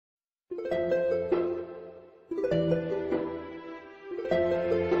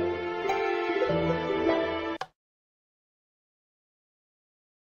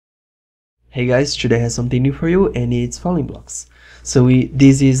Hey guys, today I have something new for you and it's falling blocks. So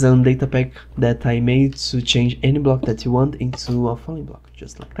this is a Datapack that I made to change any block that you want into a falling block,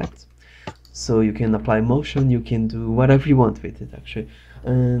 just like that. So you can apply motion, you can do whatever you want with it actually.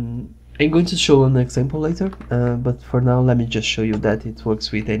 I'm going to show an example later, but for now let me just show you that it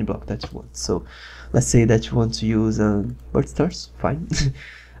works with any block that you want. So let's say that you want to use bird stars, fine.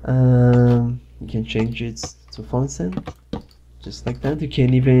 You can change it to falling sand. Just like that. You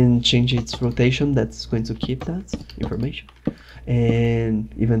can even change its rotation, that's going to keep that information,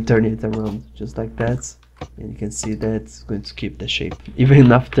 and even turn it around just like that, and you can see that's going to keep the shape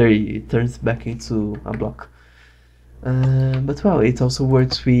even after it turns back into a block. But well, it also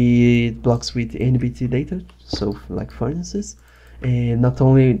works with blocks with NBT data, so like furnaces, and not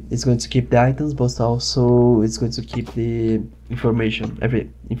only it's going to keep the items, but also it's going to keep the information,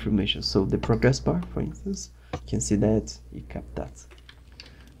 every information. So the progress bar, for instance, you can see that it kept that.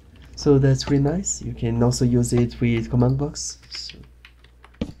 So that's really nice. You can also use it with command blocks. So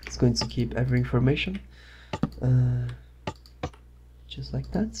it's going to keep every information, just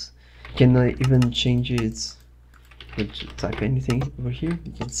like that. You can even change it. Type anything over here.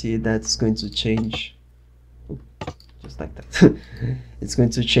 You can see that's going to change. Just like that. It's going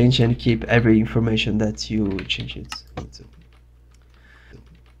to change and keep every information that you change it into.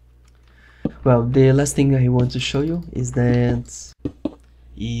 Well, the last thing I want to show you is that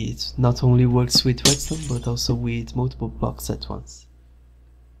it not only works with redstone but also with multiple blocks at once.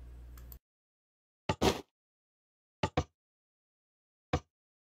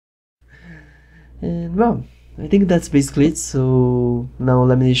 And well, I think that's basically it. So now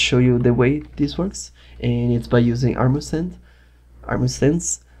let me show you the way this works, and it's by using armor stands.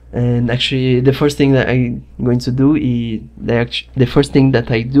 And actually the first thing that I'm going to do is the first thing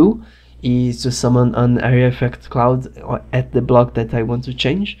that I do is to summon an area effect cloud at the block that I want to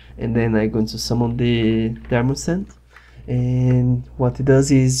change, and then I'm going to summon the armor stand. And what it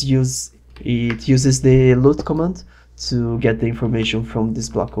does is it uses the loot command to get the information from this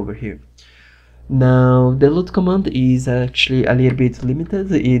block over here. Now the loot command is actually a little bit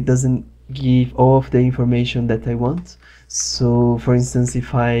limited. It doesn't give all of the information that I want. So for instance,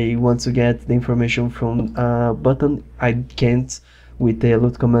 if I want to get the information from a button, I can't with the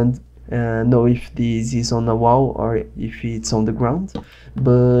loot command know if this is on a wall or if it's on the ground,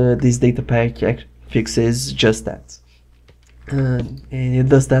 but this data pack fixes just that, and it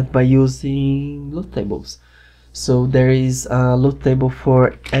does that by using loot tables. So there is a loot table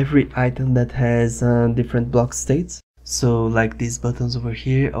for every item that has different block states, so like these buttons over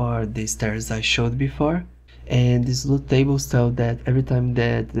here or the stairs I showed before. And these loot tables tell that every time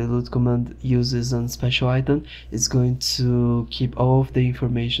that the loot command uses a special item, it's going to keep all of the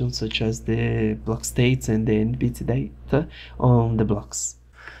information such as the block states and the NBT data on the blocks.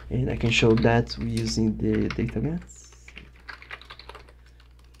 And I can show that using the Datapack.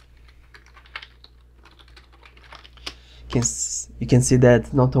 You can see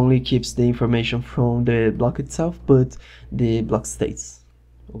that not only keeps the information from the block itself, but the block states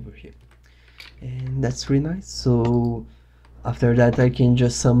over here. And that's really nice. So after that I can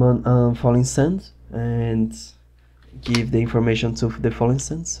just summon falling sand and give the information to the falling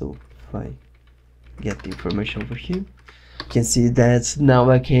sand. So if I get the information over here, you can see that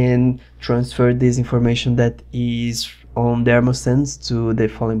now I can transfer this information that is on the armor sands to the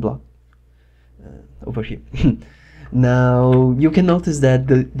falling block over here. Now you can notice that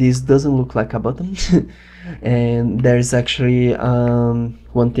this doesn't look like a button. And there's actually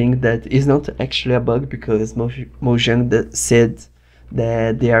one thing that is not actually a bug, because Mojang said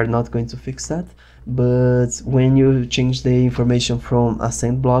that they are not going to fix that. But when you change the information from a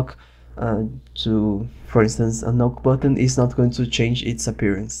sand block to, for instance, a knock button, it's not going to change its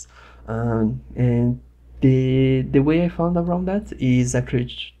appearance. And the way I found around that is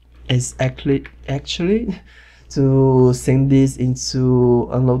actually to send this into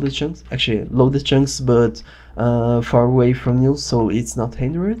unloaded chunks, actually loaded chunks, but far away from you, so it's not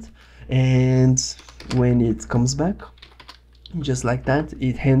hindered. And when it comes back, just like that,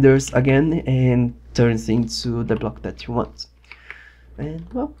 it hinders again and turns into the block that you want. And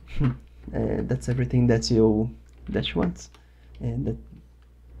well, that's everything that you want, and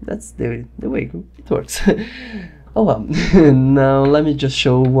that's the way it works. Oh well. Now let me just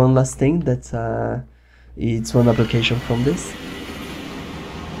show one last thing that it's one application from this.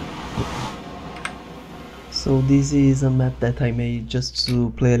 So this is a map that I made just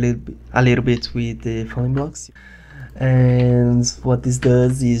to play a little bit with the falling blocks. And what this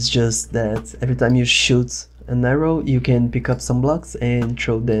does is just that every time you shoot an arrow, you can pick up some blocks and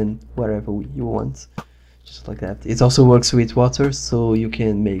throw them wherever you want, just like that. It also works with water, so you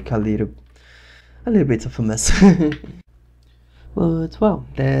can make a little a little bit of a mess. But well,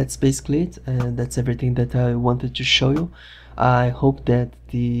 that's basically it, and that's everything that I wanted to show you. I hope that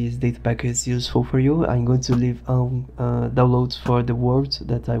this data pack is useful for you. I'm going to leave downloads for the words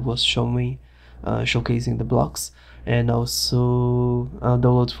that I was showcasing the blocks, and also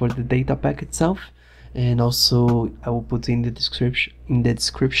downloads for the data pack itself, and also I will put in the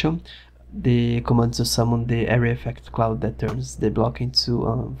description the command to summon the area effect cloud that turns the block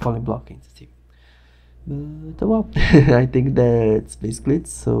into falling block entity. But well, I think that's basically it.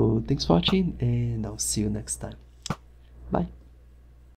 So thanks for watching, and I'll see you next time. Bye.